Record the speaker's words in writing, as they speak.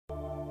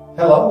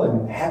Hello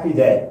and happy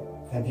day.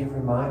 Have you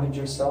reminded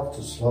yourself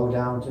to slow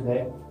down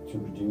today, to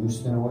reduce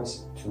the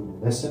noise, to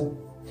listen?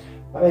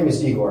 My name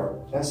is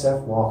Igor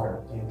S.F.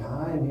 Walker, and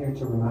I am here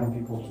to remind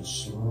people to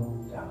slow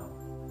down,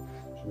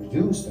 to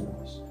reduce the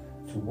noise,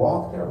 to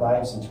walk their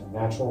lives into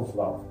natural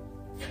flow.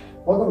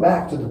 Welcome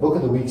back to the Book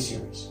of the Week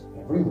series.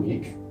 Every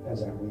week,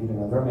 as I read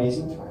another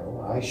amazing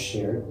title, I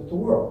share it with the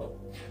world.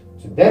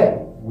 Today,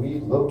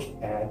 we look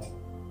at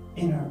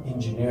Inner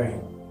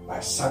Engineering by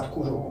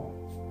Sadhguru.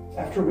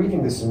 After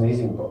reading this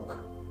amazing book,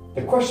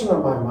 the question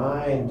on my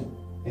mind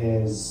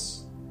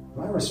is,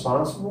 am I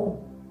responsible?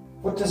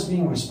 What does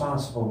being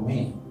responsible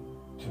mean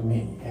to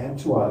me and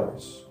to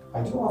others?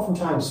 I do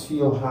oftentimes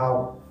feel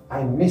how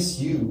I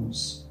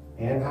misuse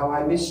and how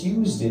I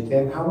misused it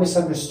and how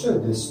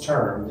misunderstood this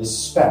term, this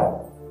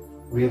spell,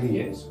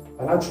 really is.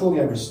 And I truly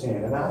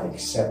understand and I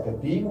accept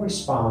that being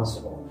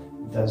responsible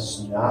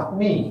does not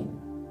mean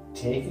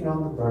taking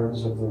on the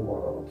burdens of the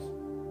world.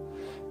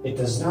 It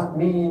does not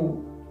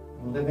mean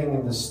living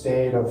in the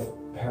state of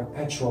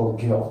perpetual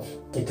guilt.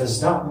 It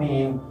does not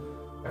mean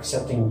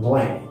accepting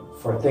blame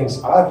for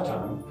things I've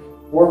done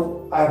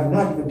or I've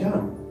not even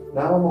done.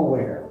 Now I'm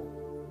aware.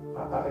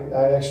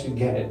 I actually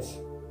get it.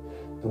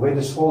 The way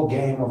this whole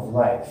game of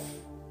life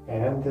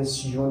and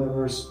this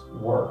universe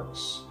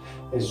works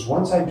is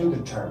once I do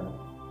determine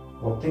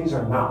what things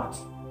are not,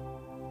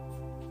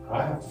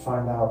 I have to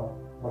find out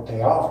what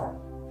they are,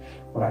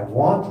 what I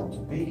want them to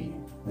be.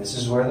 This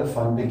is where the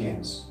fun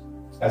begins.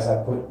 As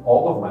I put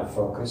all of my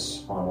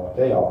focus on what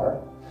they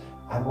are,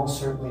 I most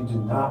certainly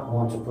do not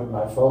want to put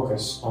my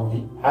focus on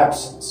the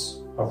absence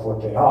of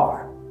what they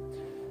are.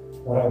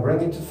 What I bring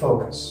into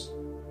focus,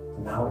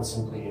 now it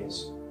simply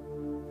is.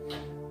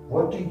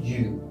 What do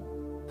you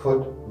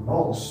put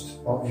most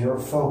of your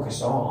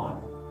focus on?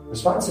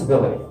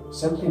 Responsibility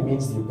simply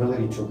means the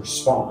ability to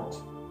respond.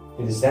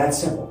 It is that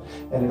simple,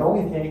 and it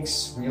only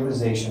takes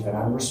realization that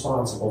I'm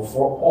responsible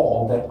for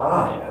all that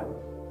I am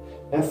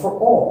and for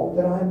all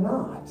that I'm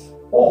not.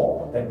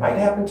 All that might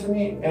happen to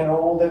me and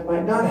all that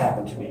might not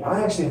happen to me.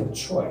 I actually have a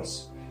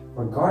choice.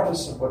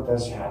 Regardless of what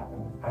does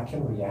happen, I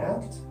can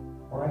react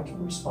or I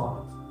can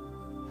respond.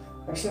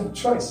 I actually have a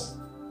choice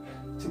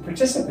to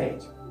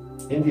participate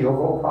in the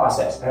overall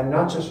process and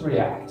not just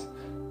react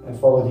and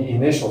follow the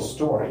initial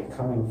story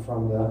coming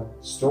from the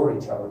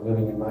storyteller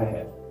living in my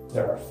head.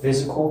 There are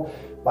physical,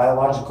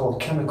 biological,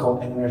 chemical,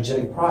 and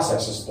energetic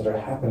processes that are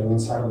happening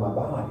inside of my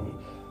body,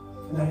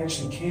 and I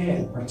actually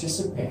can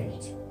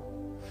participate.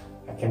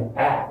 I can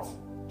add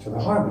to the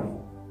harmony.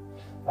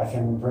 I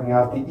can bring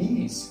out the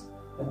ease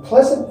and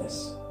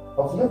pleasantness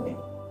of living.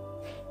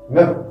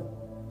 Remember,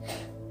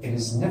 it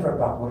is never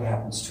about what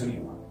happens to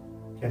you.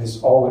 It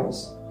is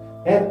always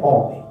and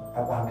only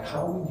about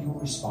how will you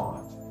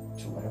respond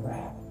to whatever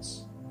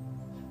happens.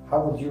 How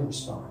will you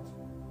respond?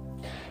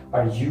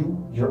 Are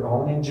you your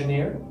own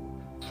engineer?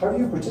 How do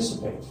you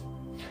participate?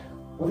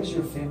 What is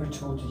your favorite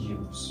tool to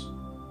use?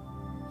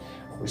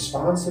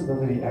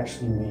 Responsibility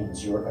actually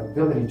means your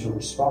ability to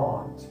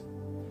respond.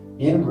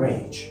 In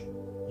rage,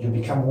 you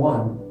become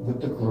one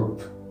with the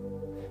group.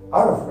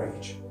 Out of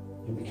rage,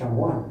 you become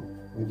one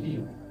with the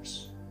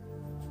universe.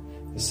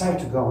 Decide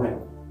to go in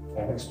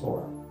and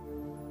explore.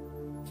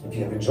 If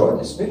you have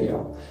enjoyed this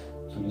video,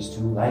 please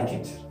do like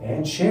it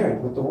and share it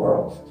with the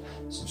world.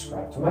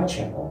 Subscribe to my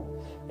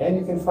channel, and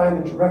you can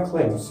find a direct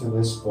link to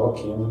this book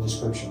in the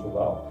description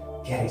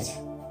below. Get it.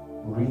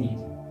 Read.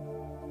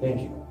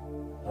 Thank you.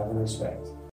 Love and respect.